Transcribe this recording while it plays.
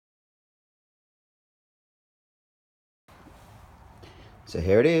So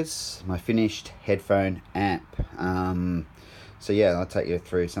here it is, my finished headphone amp. So yeah, I'll take you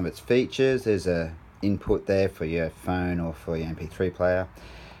through some of its features. There's a input there for your phone or for your MP3 player,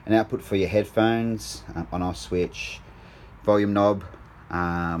 an output for your headphones, on-off switch, volume knob.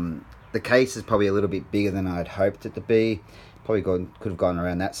 The case is probably a little bit bigger than I'd hoped it to be. Probably could have gone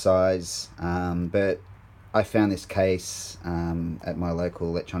around that size, but I found this case at my local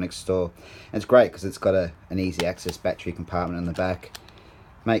electronics store, and it's great because it's got an easy access battery compartment in the back.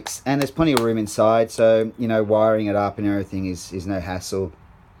 And there's plenty of room inside, so you know, wiring it up and everything is no hassle.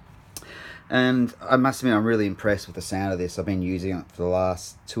 And I must admit, I'm really impressed with the sound of this. I've been using it for the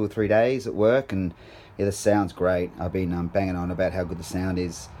last 2 or 3 days at work, and yeah, the sound's great. I've been banging on about how good the sound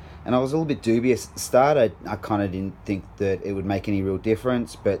is, and I was a little bit dubious at the start. I kind of didn't think that it would make any real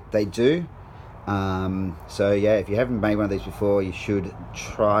difference, but they do. So yeah, if you haven't made one of these before, you should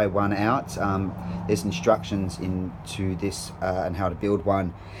try one out. There's instructions into this and how to build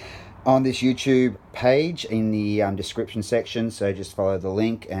one on this YouTube page in the description section, so just follow the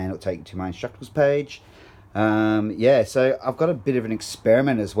link and it'll take you to my instructions page. Yeah, so I've got a bit of an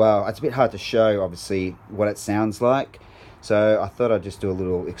experiment as well. It's a bit hard to show obviously what it sounds like, so I thought I'd just do a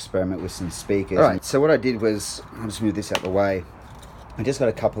little experiment with some speakers. Alright, so what I did was, I'll just move this out of the way. I just got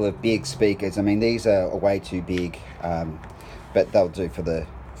a couple of big speakers. I mean, these are way too big, but they'll do for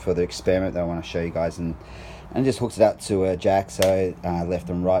the experiment that I want to show you guys. And just hooked it up to a jack, so left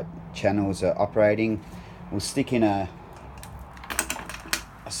and right channels are operating. We'll stick in a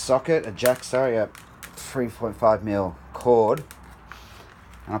jack, sorry, a 3.5mm cord,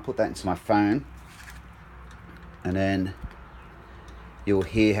 and I'll put that into my phone, and then you'll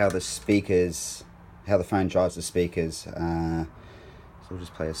hear how the phone drives the speakers. We'll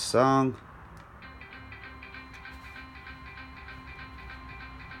just play a song.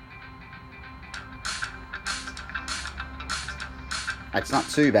 It's not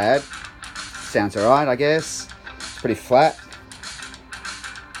too bad. Sounds alright, I guess. It's pretty flat,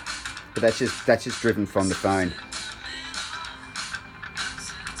 but that's just driven from the phone.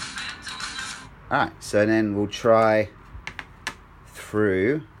 Alright, so then we'll try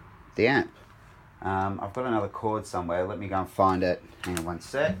through the amp. I've got another cord somewhere. Let me go and find it. Hang on one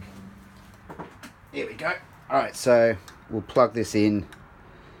sec. Here we go. Alright, so we'll plug this in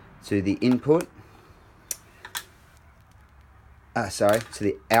to the input. To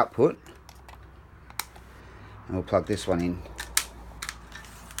the output. And we'll plug this one in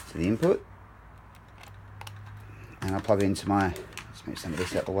to the input. And I'll plug it into let's move some of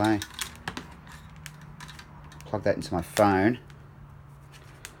this out of the way. Plug that into my phone.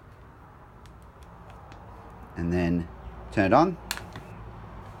 And then turn it on.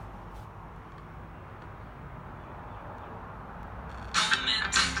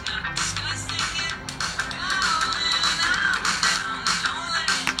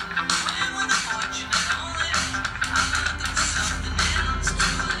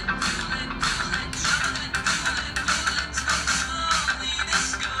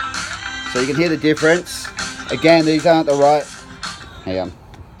 So you can hear the difference. Again, these aren't the right... Hang on,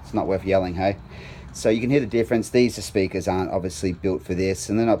 it's not worth yelling, hey? So you can hear the difference. These speakers aren't obviously built for this,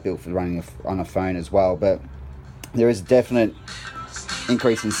 and they're not built for running on a phone as well, but there is a definite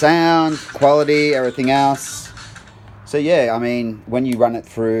increase in sound, quality, everything else. So yeah, I mean, when you run it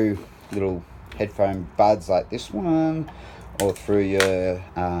through little headphone buds like this one, or through your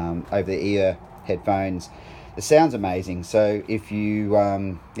over-the-ear headphones, the sound's amazing. So if you you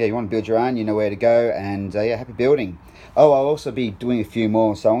want to build your own, you know where to go, and yeah, happy building. Oh, I'll also be doing a few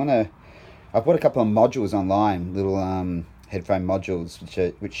more, so I've bought a couple of modules online, little headphone modules,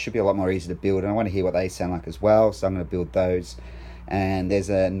 which should be a lot more easy to build, and I want to hear what they sound like as well, so I'm going to build those. And there's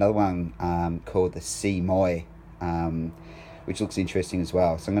another one called the C Moi, which looks interesting as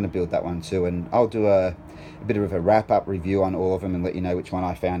well, so I'm going to build that one too, and I'll do a bit of a wrap-up review on all of them and let you know which one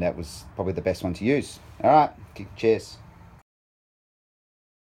I found out was probably the best one to use. Alright, cheers.